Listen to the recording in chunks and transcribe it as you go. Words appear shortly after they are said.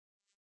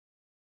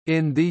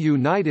In the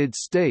United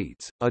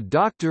States, a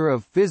Doctor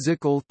of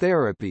Physical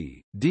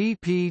Therapy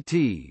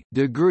 (DPT)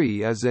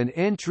 degree is an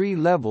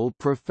entry-level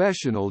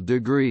professional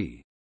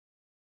degree.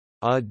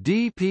 A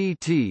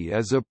DPT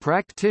is a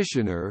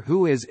practitioner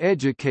who is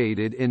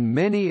educated in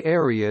many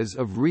areas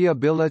of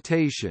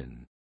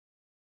rehabilitation.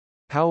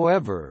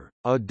 However,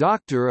 a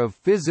Doctor of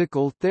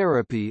Physical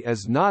Therapy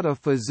is not a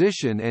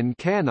physician and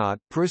cannot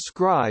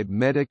prescribe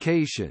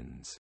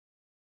medications.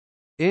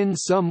 In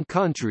some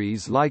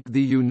countries like the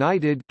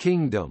United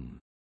Kingdom,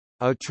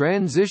 a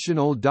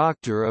transitional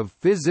Doctor of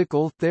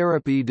Physical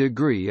Therapy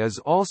degree is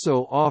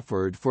also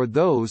offered for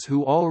those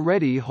who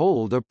already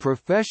hold a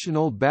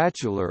professional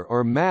Bachelor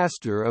or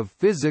Master of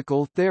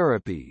Physical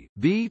Therapy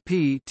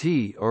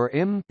 (BPT or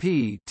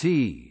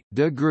MPT)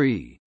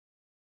 degree.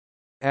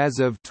 As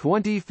of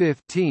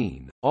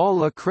 2015,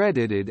 all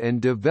accredited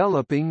and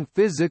developing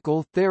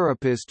physical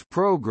therapist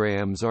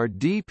programs are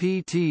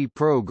DPT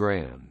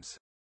programs.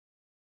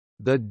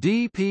 The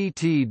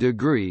DPT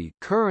degree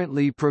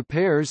currently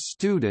prepares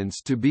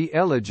students to be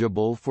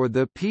eligible for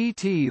the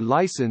PT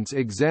license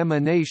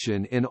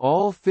examination in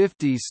all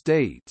 50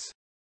 states.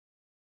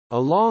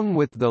 Along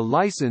with the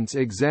license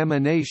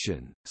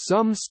examination,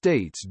 some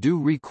states do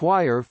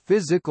require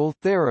physical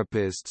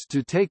therapists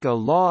to take a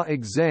law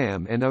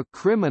exam and a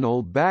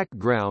criminal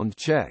background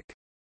check.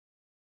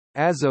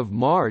 As of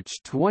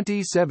March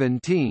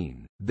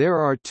 2017, there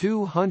are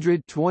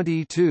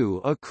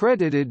 222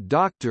 accredited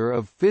Doctor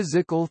of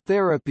Physical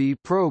Therapy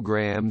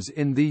programs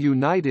in the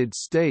United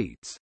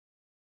States.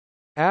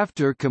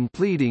 After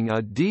completing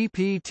a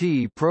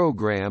DPT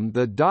program,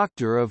 the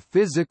Doctor of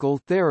Physical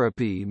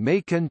Therapy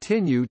may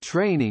continue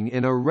training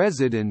in a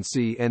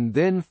residency and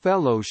then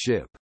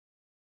fellowship.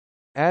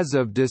 As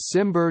of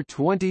December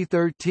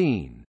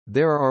 2013,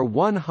 there are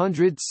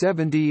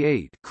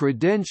 178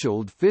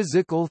 credentialed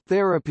physical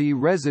therapy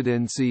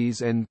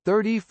residencies and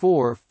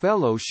 34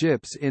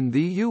 fellowships in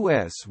the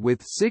U.S.,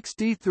 with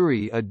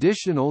 63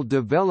 additional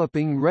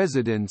developing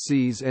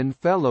residencies and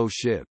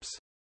fellowships.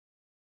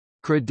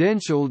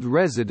 Credentialed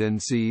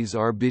residencies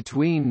are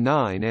between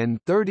 9 and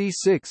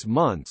 36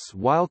 months,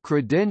 while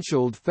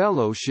credentialed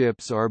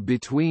fellowships are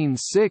between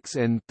 6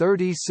 and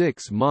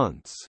 36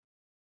 months.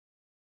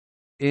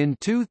 In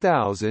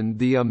 2000,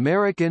 the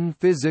American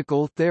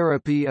Physical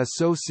Therapy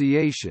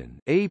Association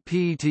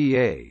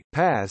 (APTA)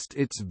 passed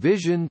its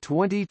Vision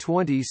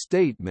 2020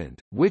 statement,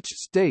 which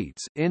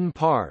states, in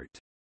part,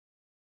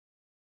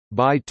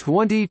 "By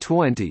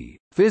 2020,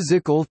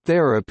 physical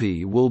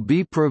therapy will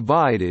be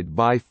provided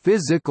by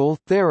physical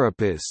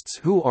therapists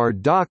who are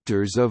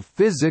doctors of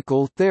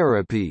physical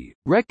therapy,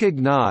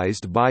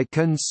 recognized by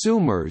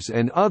consumers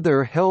and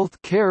other health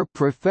care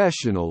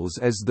professionals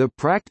as the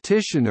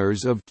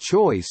practitioners of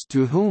choice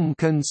to whom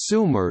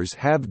consumers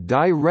have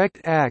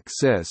direct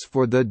access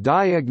for the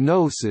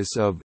diagnosis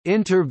of,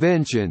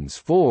 interventions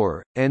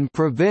for, and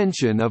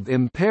prevention of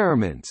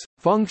impairments,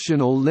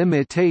 functional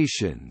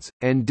limitations,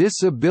 and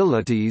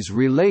disabilities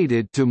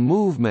related to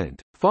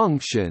movement,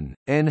 function,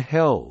 and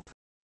health."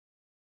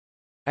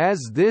 As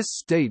this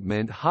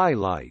statement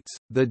highlights,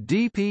 the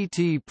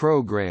DPT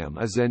program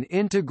is an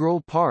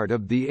integral part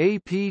of the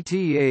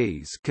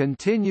APTA's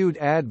continued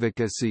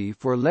advocacy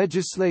for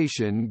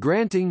legislation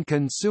granting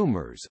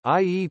consumers,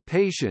 i.e.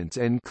 patients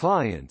and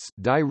clients,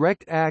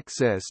 direct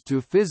access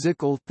to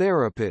physical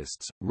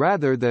therapists,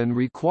 rather than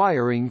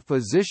requiring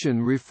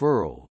physician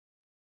referral.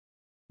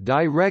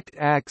 Direct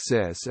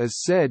access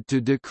is said to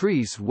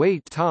decrease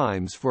wait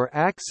times for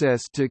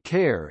access to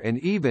care and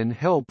even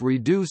help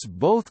reduce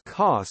both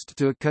cost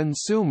to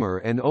consumer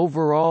and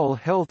overall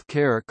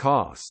healthcare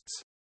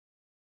costs.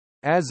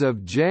 As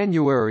of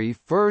January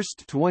 1,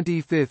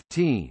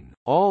 2015,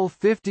 all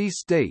 50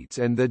 states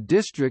and the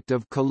District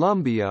of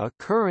Columbia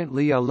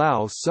currently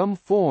allow some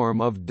form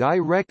of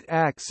direct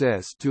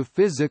access to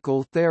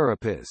physical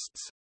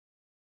therapists.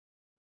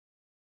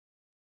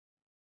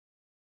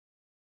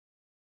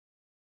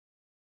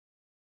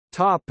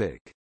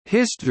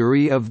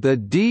 History of the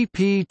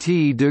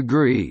DPT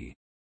degree.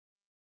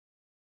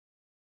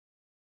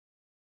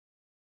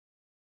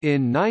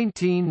 In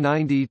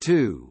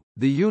 1992,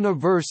 the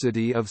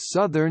University of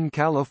Southern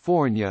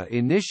California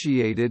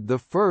initiated the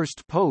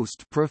first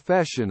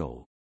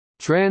post-professional,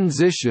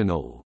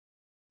 transitional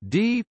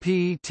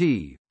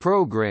DPT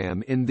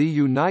program in the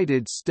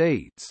United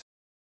States.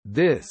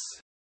 This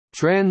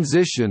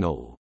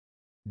transitional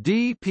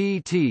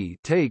DPT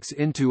takes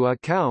into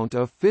account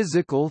a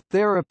physical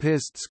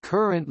therapist's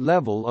current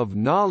level of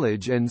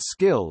knowledge and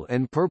skill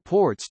and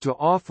purports to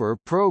offer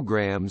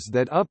programs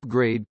that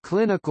upgrade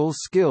clinical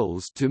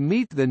skills to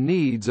meet the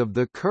needs of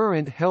the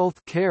current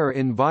health care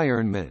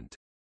environment.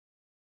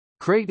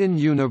 Creighton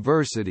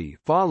University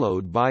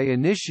followed by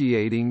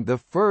initiating the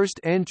first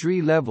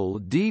entry-level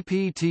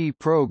DPT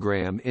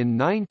program in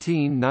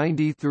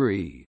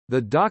 1993. The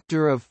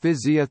Doctor of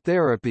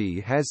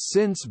Physiotherapy has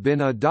since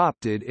been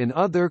adopted in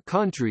other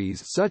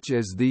countries such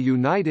as the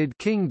United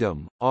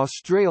Kingdom,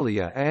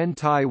 Australia and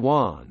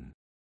Taiwan.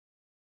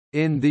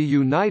 In the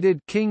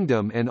United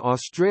Kingdom and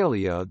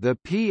Australia, the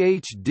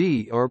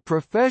PhD or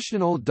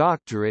professional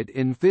doctorate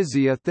in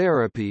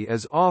physiotherapy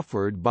is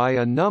offered by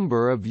a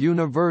number of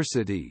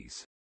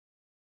universities.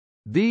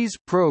 These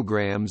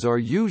programs are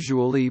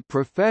usually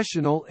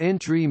professional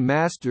entry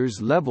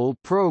master's level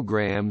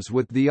programs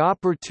with the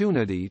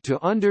opportunity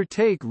to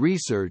undertake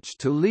research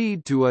to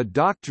lead to a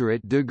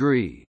doctorate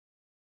degree.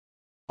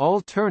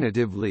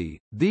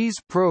 Alternatively, these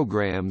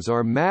programs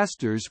are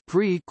master's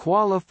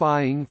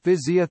pre-qualifying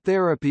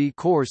physiotherapy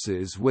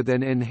courses with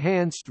an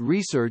enhanced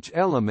research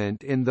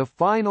element in the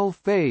final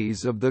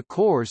phase of the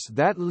course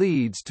that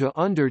leads to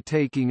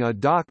undertaking a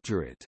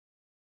doctorate.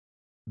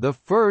 The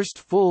first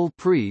full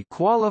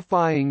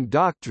pre-qualifying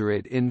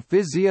doctorate in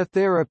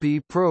physiotherapy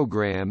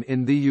program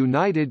in the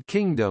United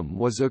Kingdom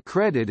was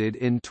accredited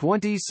in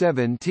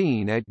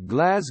 2017 at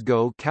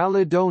Glasgow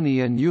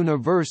Caledonian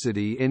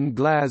University in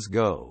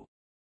Glasgow.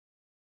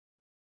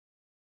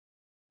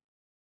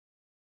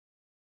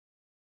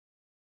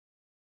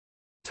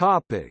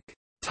 Topic: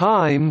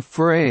 Time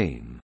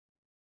frame.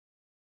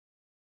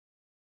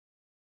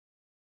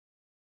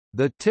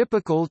 The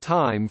typical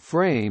time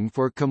frame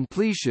for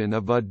completion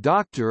of a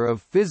Doctor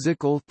of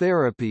Physical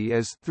Therapy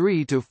is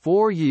 3 to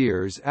 4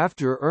 years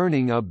after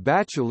earning a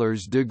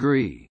bachelor's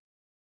degree.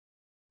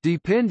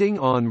 Depending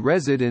on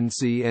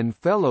residency and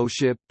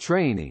fellowship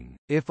training,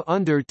 if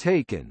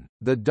undertaken,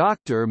 the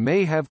doctor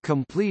may have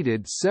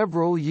completed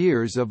several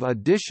years of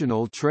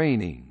additional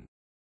training.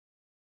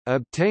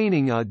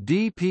 Obtaining a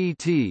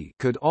DPT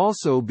could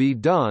also be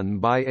done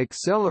by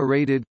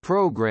accelerated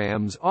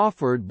programs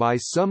offered by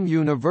some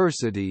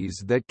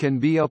universities that can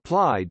be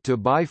applied to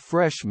by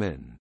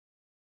freshmen.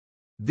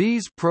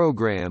 These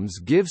programs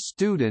give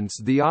students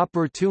the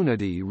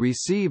opportunity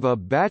receive a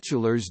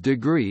bachelor's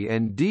degree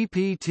and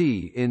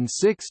DPT in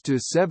 6 to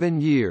 7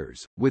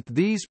 years. With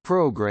these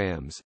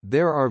programs,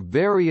 there are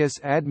various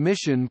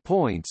admission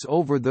points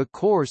over the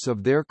course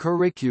of their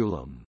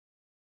curriculum.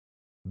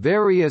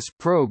 Various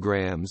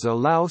programs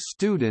allow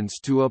students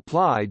to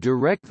apply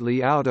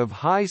directly out of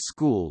high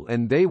school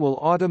and they will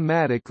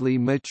automatically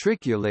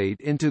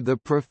matriculate into the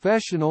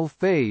professional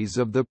phase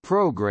of the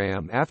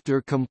program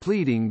after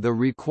completing the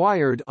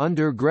required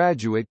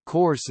undergraduate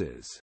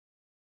courses.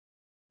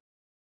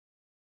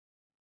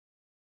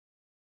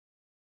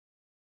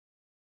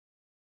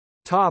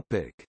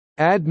 Topic: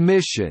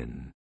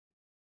 Admission.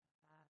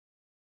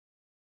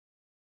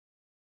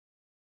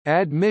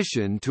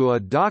 Admission to a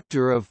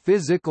Doctor of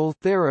Physical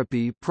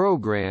Therapy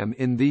program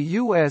in the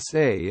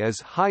USA is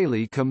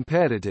highly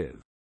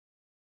competitive.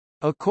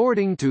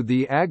 According to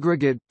the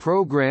Aggregate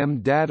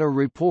Program Data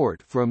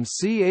Report from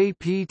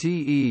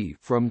CAPTE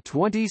from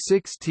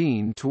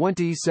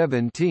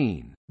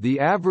 2016-2017, the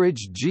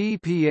average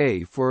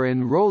GPA for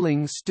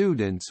enrolling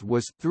students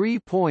was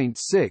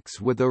 3.6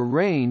 with a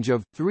range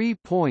of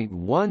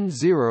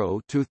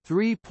 3.10 to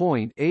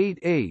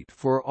 3.88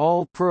 for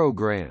all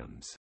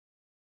programs.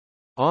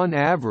 On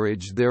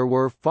average there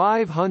were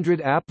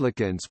 500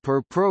 applicants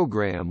per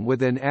program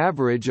with an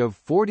average of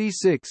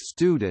 46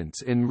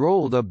 students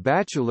enrolled. A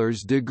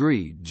bachelor's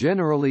degree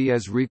generally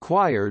is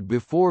required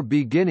before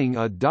beginning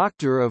a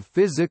Doctor of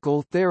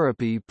Physical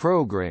Therapy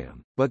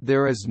program, but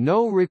there is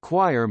no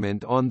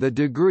requirement on the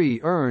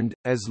degree earned,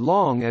 as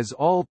long as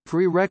all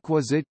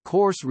prerequisite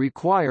course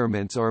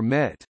requirements are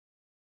met.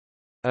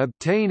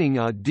 Obtaining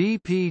a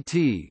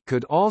DPT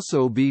could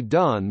also be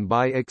done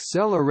by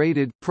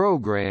accelerated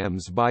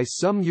programs by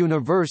some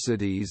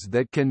universities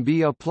that can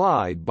be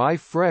applied by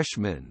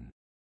freshmen.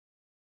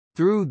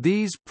 Through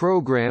these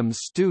programs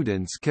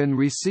students can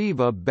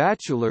receive a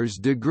bachelor's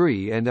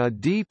degree and a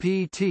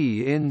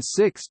DPT in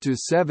 6 to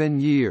 7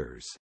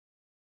 years.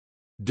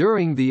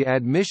 During the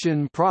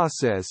admission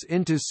process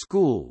into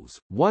schools,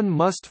 one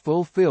must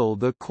fulfill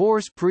the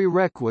course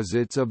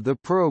prerequisites of the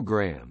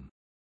program.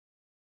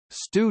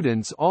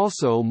 Students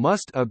also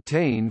must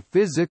obtain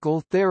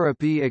physical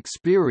therapy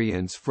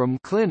experience from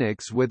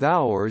clinics with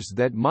hours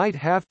that might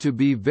have to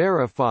be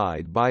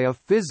verified by a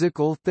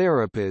physical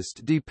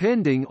therapist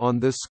depending on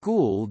the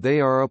school they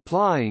are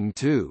applying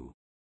to.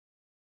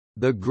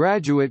 The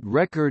Graduate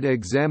Record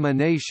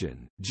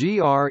Examination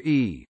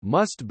 (GRE)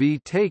 must be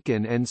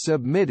taken and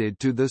submitted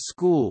to the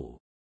school.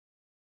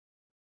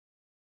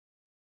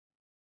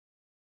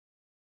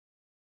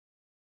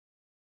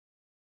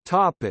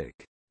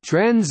 Topic: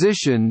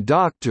 Transition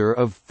Doctor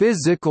of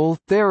Physical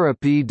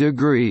Therapy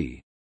degree.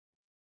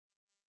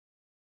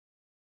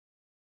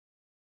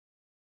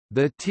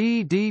 The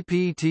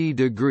TDPT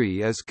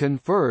degree is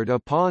conferred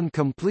upon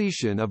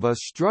completion of a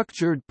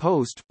structured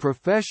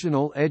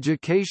post-professional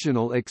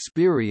educational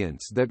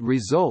experience that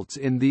results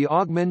in the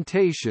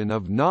augmentation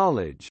of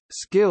knowledge,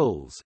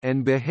 skills,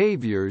 and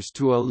behaviors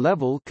to a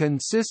level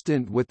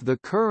consistent with the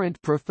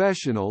current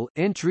professional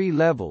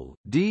entry-level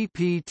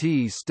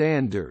DPT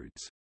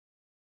standards.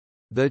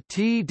 The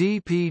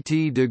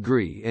TDPT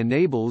degree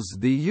enables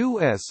the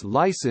U.S.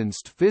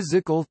 licensed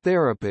physical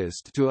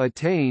therapist to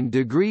attain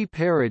degree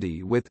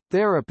parity with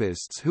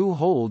therapists who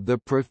hold the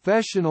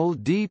professional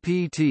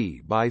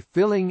DPT by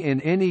filling in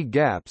any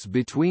gaps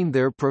between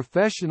their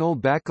professional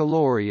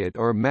baccalaureate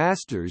or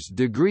master's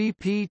degree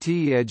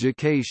PT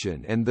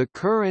education and the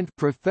current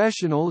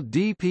professional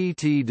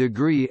DPT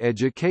degree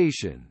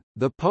education.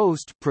 The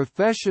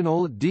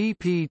post-professional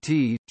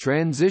DPT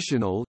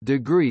transitional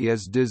degree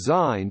is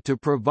designed to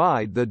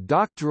provide the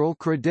doctoral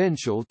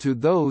credential to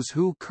those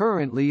who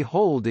currently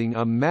holding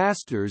a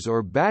master's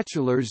or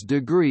bachelor's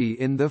degree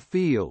in the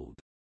field.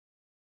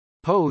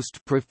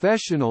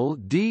 Post-professional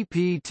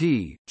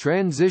DPT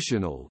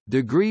transitional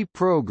degree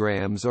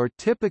programs are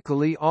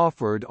typically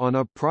offered on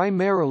a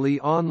primarily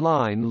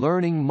online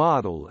learning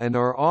model and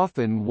are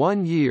often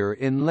 1 year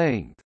in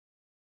length.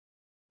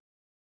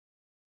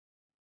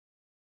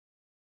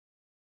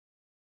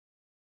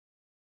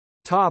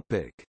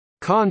 Topic: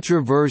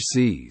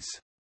 Controversies.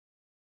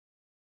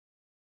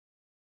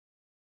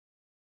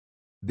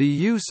 The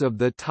use of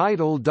the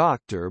title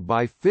doctor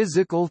by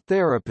physical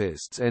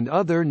therapists and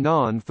other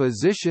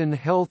non-physician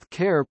health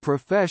care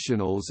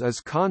professionals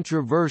is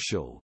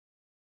controversial.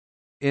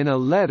 In a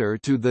letter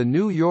to the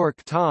New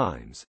York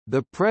Times,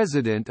 the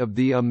president of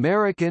the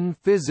American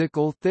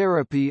Physical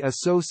Therapy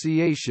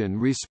Association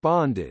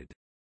responded,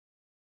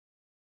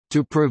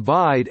 "To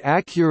provide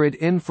accurate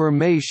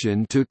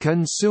information to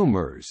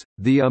consumers,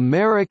 the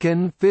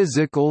American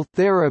Physical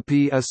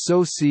Therapy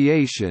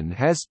Association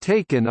has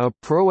taken a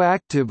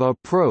proactive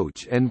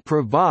approach and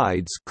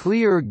provides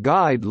clear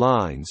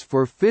guidelines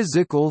for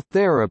physical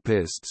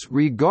therapists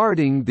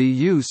regarding the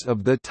use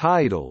of the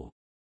title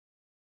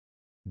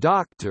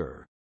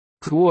doctor."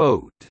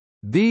 Quote,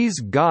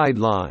 "These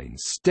guidelines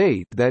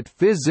state that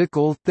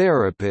physical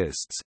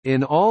therapists,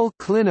 in all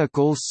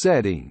clinical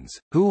settings,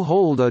 who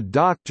hold a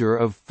Doctor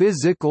of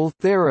Physical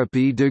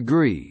Therapy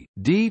degree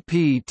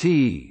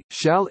 (DPT),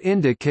 shall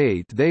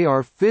indicate they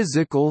are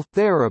physical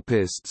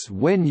therapists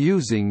when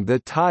using the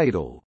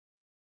title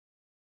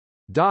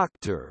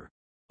doctor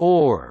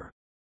or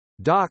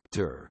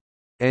doctor,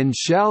 and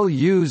shall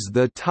use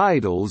the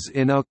titles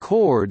in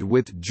accord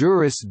with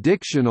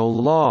jurisdictional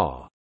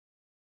law."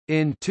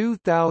 In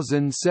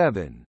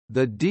 2007,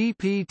 the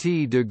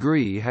DPT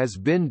degree has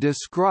been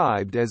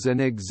described as an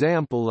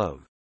example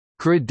of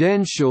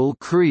credential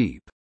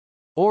creep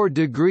or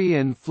degree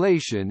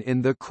inflation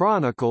in the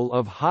Chronicle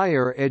of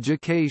Higher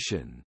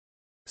Education,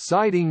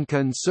 citing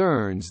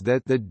concerns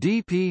that the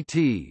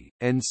DPT,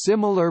 and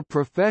similar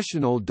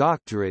professional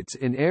doctorates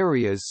in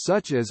areas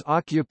such as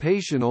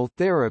occupational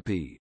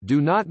therapy,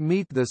 do not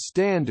meet the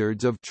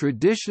standards of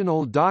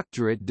traditional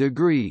doctorate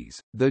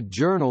degrees. The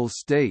journal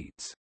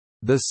states,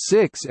 "The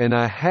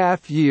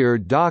 6.5-year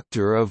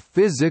Doctor of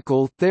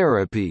Physical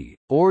Therapy,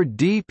 or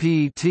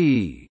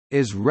DPT,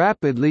 is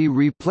rapidly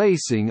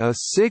replacing a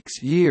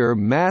 6-year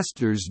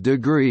master's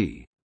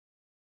degree."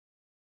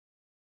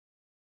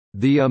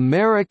 The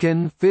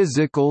American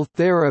Physical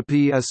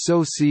Therapy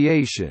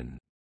Association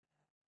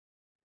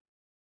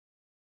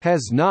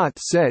has not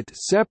set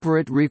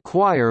separate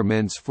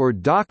requirements for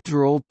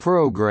doctoral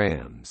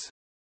programs.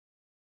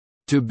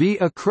 To be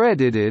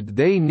accredited,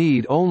 they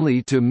need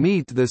only to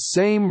meet the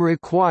same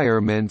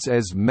requirements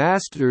as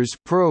master's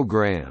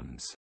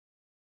programs.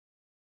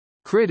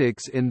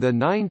 Critics in the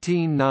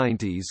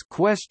 1990s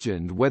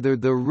questioned whether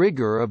the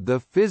rigor of the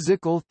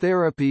physical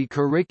therapy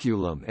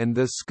curriculum and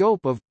the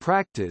scope of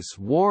practice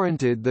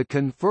warranted the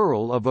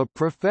conferral of a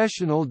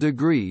professional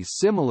degree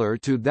similar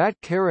to that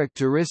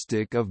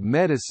characteristic of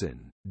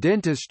medicine,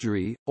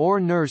 dentistry, or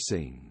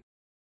nursing.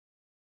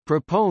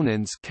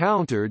 Proponents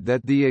countered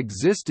that the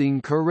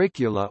existing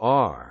curricula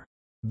are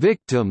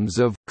victims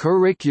of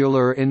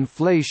curricular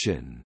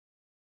inflation.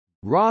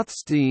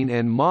 Rothstein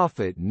and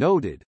Moffat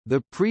noted,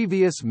 the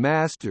previous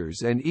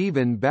master's and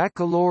even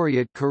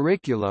baccalaureate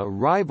curricula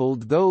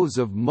rivaled those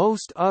of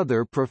most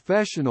other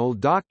professional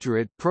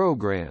doctorate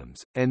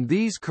programs, and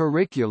these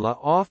curricula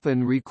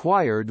often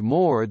required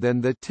more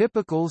than the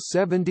typical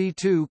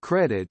 72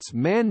 credits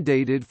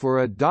mandated for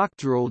a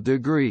doctoral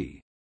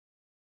degree.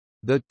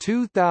 The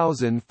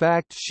 2000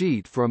 fact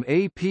sheet from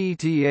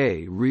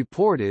APTA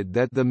reported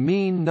that the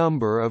mean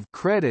number of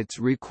credits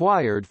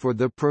required for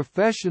the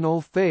professional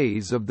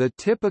phase of the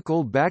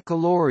typical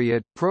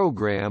baccalaureate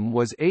program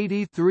was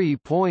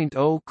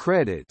 83.0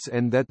 credits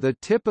and that the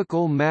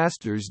typical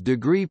master's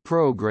degree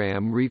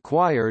program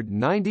required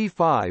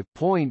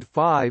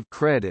 95.5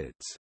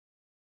 credits.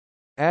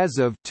 As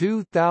of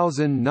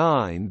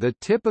 2009, the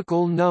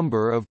typical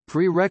number of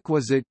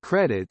prerequisite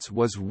credits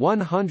was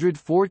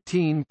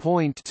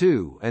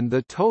 114.2 and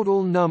the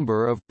total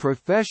number of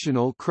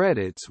professional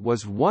credits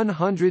was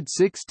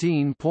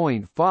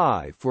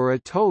 116.5 for a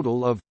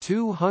total of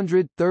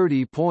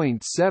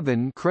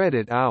 230.7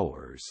 credit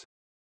hours.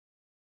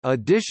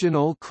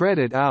 Additional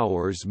credit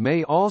hours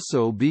may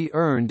also be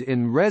earned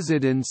in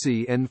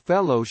residency and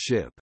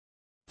fellowship.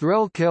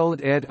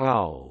 Threlkeld et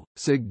al.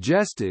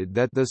 Suggested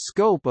that the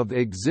scope of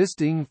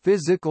existing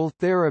physical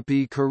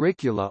therapy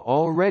curricula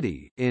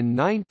already in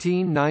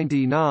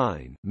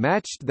 1999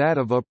 matched that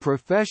of a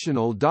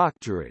professional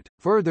doctorate,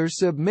 further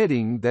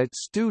submitting that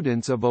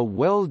students of a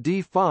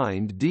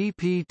well-defined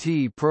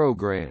DPT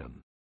program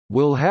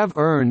will have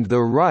earned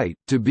the right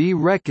to be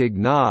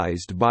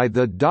recognized by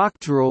the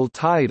doctoral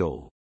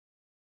title.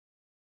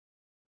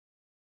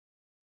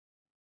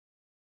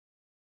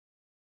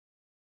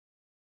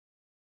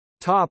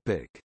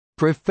 Topic: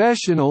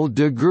 Professional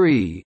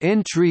degree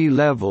entry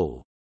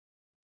level.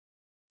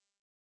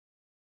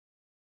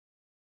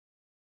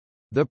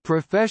 The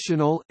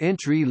professional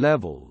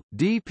entry-level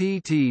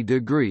 (DPT)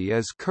 degree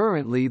is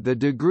currently the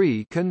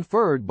degree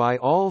conferred by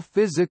all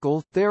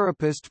physical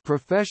therapist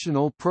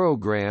professional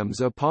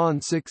programs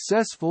upon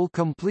successful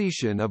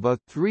completion of a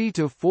 3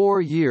 to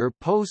 4 year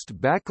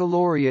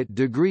post-baccalaureate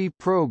degree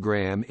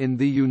program in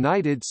the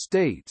United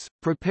States,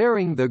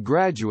 preparing the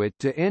graduate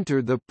to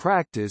enter the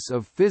practice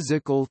of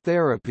physical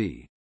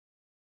therapy.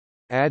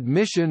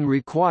 Admission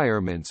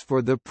requirements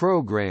for the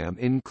program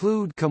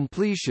include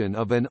completion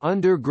of an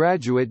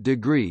undergraduate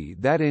degree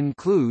that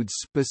includes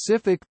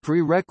specific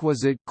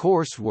prerequisite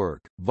coursework,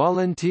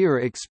 volunteer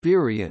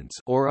experience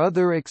or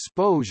other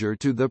exposure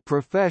to the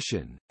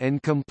profession,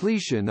 and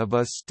completion of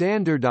a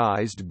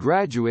standardized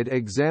graduate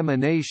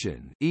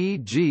examination,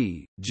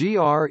 e.g.,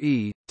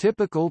 GRE.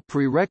 Typical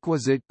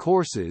prerequisite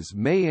courses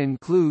may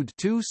include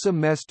 2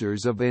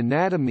 semesters of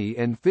anatomy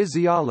and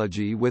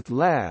physiology with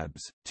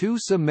labs, 2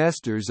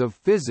 semesters of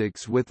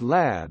physics with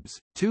labs,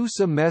 2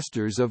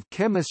 semesters of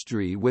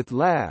chemistry with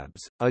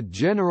labs, a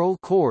general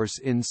course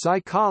in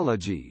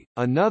psychology,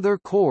 another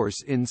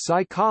course in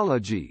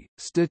psychology,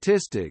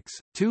 statistics,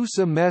 2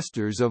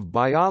 semesters of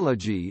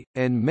biology,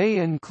 and may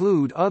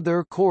include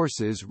other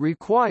courses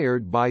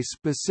required by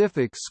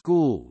specific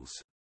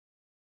schools.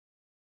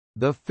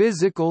 The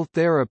physical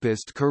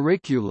therapist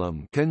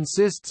curriculum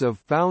consists of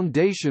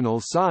foundational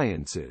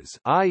sciences,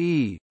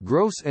 i.e.,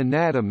 gross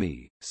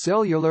anatomy,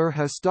 cellular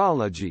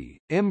histology,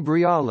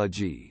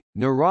 embryology,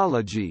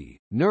 neurology,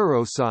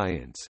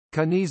 neuroscience,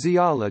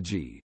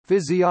 kinesiology,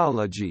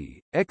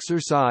 physiology,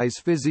 exercise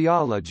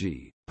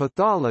physiology,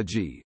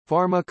 pathology,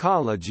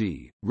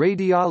 pharmacology,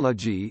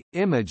 radiology,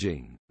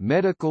 imaging,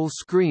 medical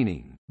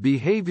screening,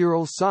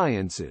 behavioral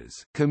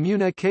sciences,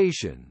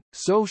 communication,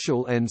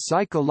 social and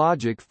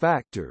psychologic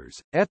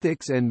factors,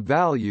 ethics and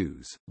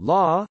values,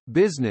 law,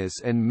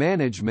 business and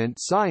management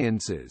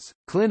sciences,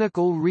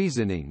 clinical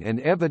reasoning and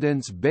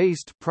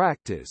evidence-based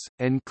practice,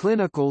 and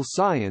clinical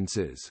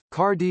sciences,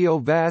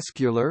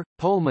 cardiovascular,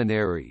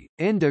 pulmonary,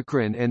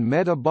 endocrine and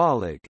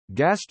metabolic,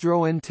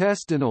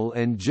 gastrointestinal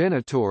and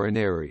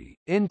genitourinary,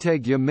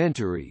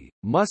 integumentary,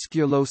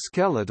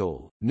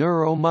 musculoskeletal,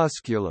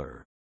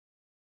 neuromuscular.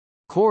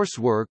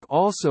 Coursework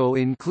also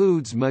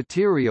includes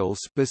material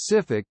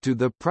specific to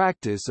the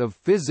practice of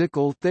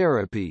physical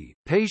therapy,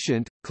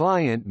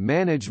 patient-client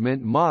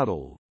management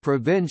model,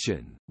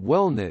 prevention,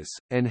 wellness,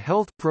 and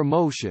health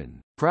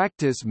promotion,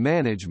 practice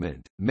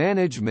management,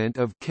 management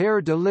of care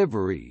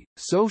delivery,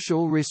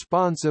 social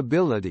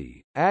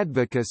responsibility,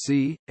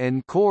 advocacy,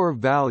 and core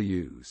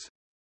values.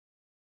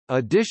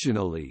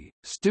 Additionally,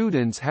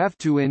 students have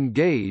to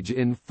engage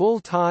in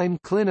full-time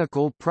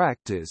clinical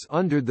practice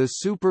under the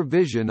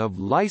supervision of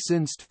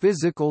licensed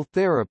physical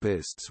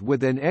therapists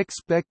with an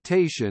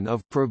expectation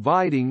of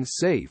providing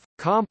safe,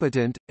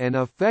 competent, and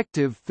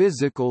effective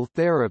physical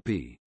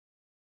therapy.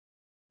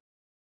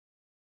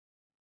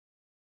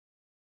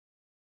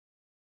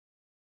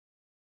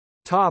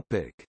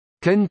 Topic: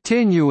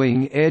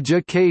 Continuing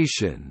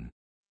education.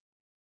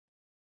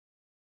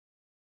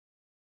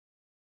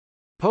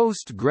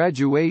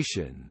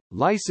 Post-graduation,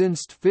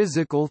 licensed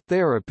physical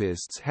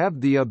therapists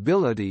have the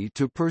ability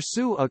to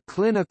pursue a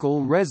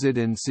clinical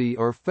residency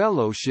or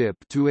fellowship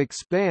to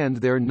expand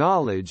their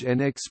knowledge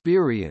and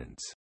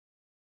experience.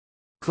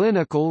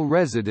 Clinical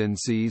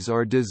residencies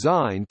are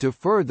designed to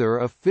further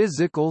a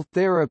physical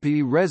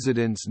therapy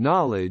resident's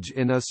knowledge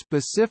in a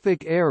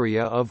specific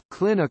area of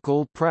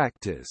clinical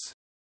practice.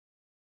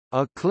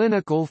 A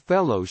clinical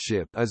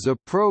fellowship is a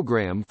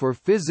program for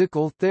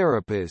physical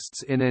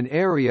therapists in an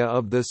area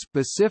of the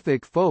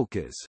specific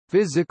focus.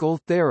 Physical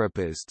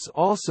therapists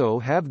also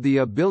have the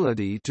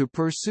ability to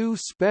pursue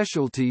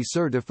specialty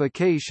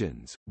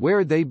certifications,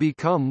 where they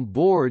become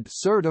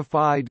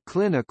board-certified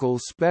clinical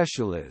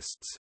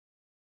specialists.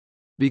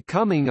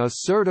 Becoming a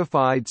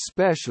certified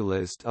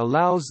specialist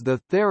allows the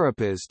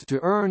therapist to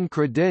earn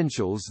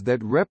credentials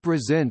that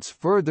represents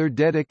further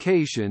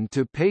dedication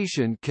to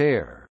patient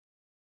care.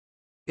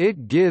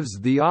 It gives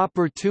the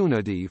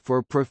opportunity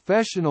for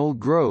professional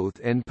growth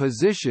and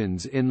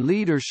positions in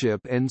leadership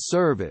and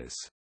service.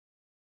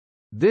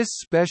 This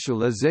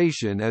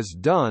specialization is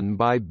done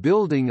by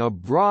building a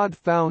broad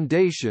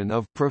foundation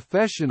of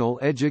professional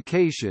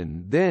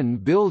education, then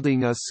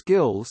building a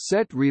skill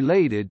set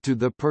related to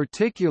the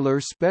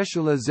particular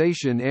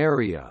specialization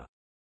area.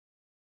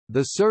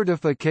 The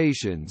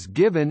certifications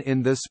given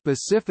in the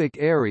specific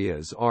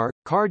areas are,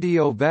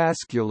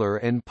 cardiovascular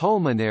and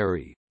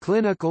pulmonary,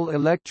 clinical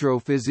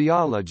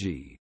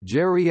electrophysiology,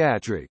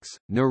 geriatrics,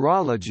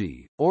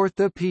 neurology,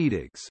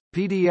 orthopedics,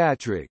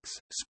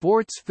 pediatrics,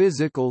 sports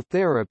physical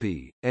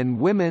therapy, and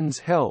women's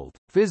health.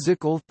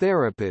 Physical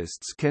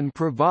therapists can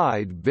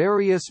provide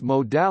various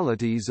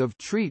modalities of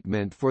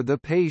treatment for the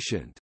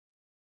patient.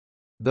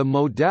 The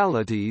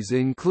modalities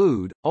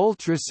include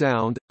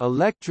ultrasound,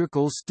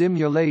 electrical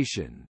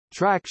stimulation,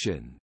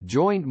 traction,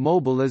 joint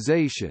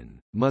mobilization,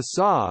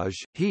 massage,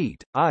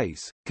 heat,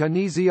 ice,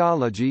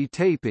 kinesiology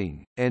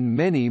taping, and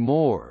many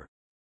more.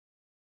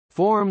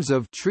 Forms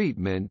of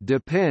treatment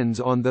depends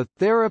on the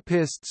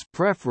therapist's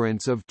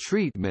preference of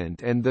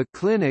treatment and the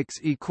clinic's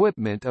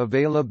equipment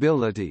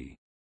availability.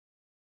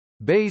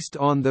 Based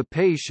on the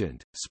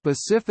patient,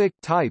 specific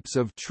types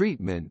of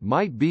treatment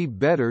might be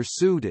better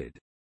suited.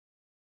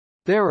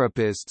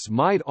 Therapists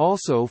might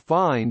also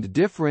find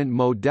different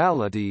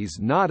modalities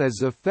not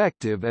as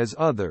effective as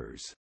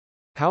others.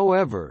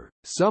 However,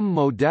 some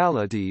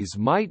modalities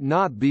might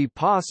not be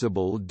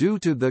possible due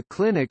to the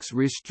clinic's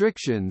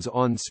restrictions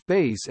on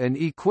space and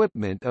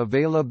equipment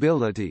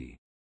availability.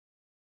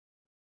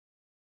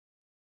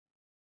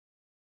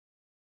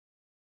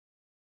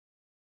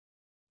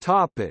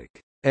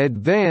 Topic: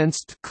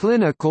 Advanced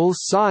Clinical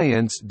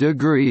Science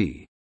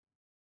degree.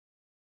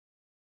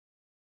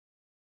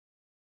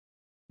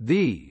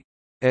 The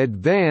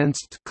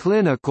Advanced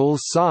Clinical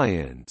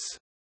Science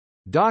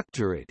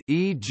doctorate,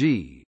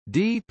 e.g.,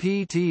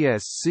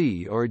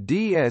 DPTSC or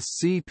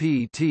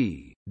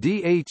DSCPT,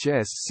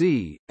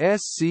 DHSC,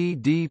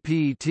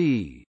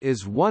 SCDPT,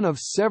 is one of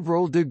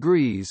several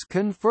degrees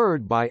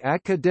conferred by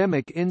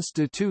academic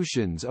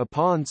institutions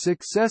upon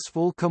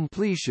successful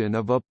completion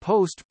of a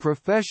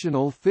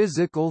post-professional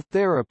physical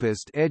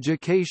therapist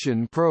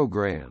education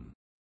program.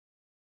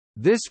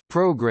 This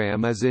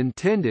program is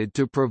intended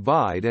to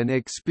provide an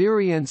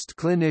experienced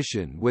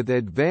clinician with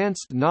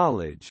advanced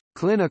knowledge,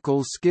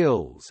 clinical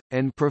skills,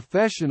 and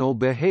professional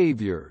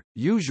behavior,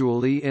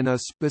 usually in a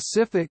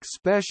specific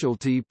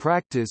specialty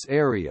practice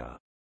area.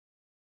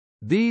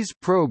 These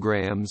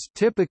programs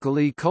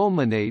typically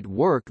culminate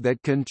work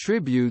that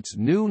contributes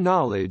new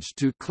knowledge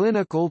to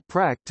clinical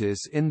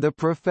practice in the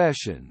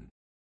profession.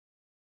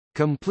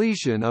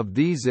 Completion of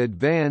these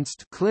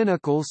advanced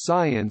clinical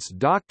science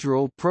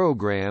doctoral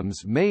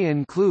programs may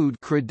include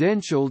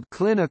credentialed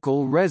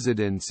clinical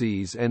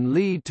residencies and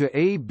lead to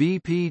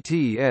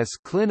ABPTS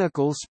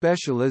clinical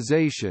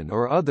specialization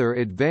or other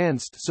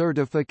advanced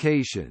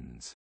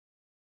certifications.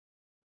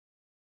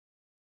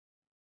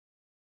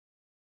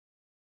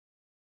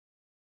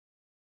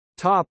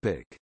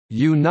 Topic: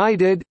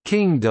 United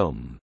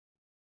Kingdom.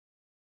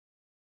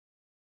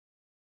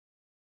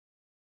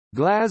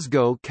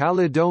 Glasgow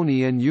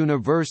Caledonian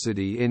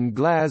University in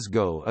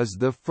Glasgow is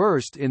the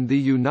first in the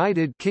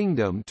United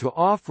Kingdom to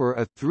offer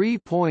a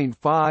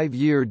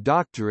 3.5-year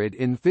doctorate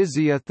in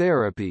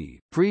physiotherapy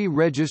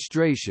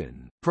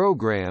pre-registration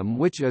program,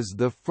 which is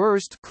the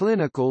first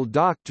clinical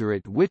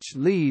doctorate which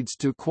leads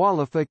to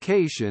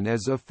qualification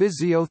as a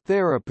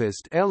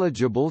physiotherapist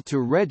eligible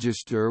to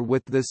register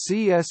with the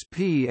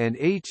CSP and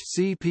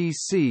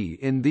HCPC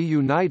in the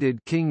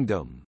United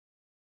Kingdom.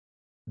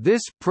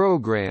 This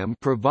program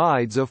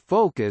provides a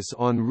focus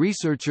on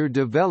researcher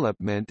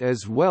development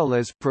as well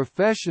as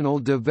professional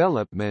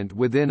development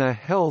within a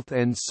health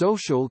and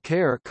social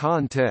care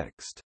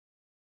context.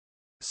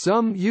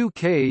 Some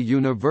UK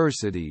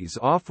universities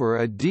offer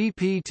a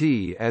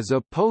DPT as a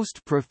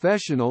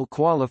post-professional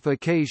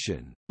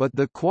qualification, but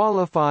the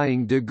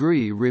qualifying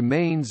degree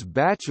remains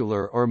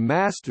Bachelor or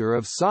Master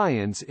of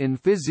Science in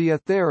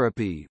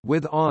Physiotherapy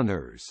with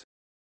honours.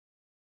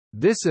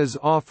 This is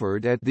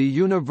offered at the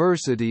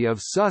University of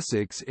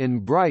Sussex in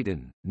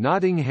Brighton,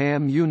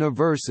 Nottingham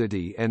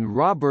University and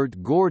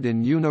Robert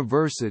Gordon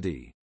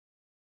University.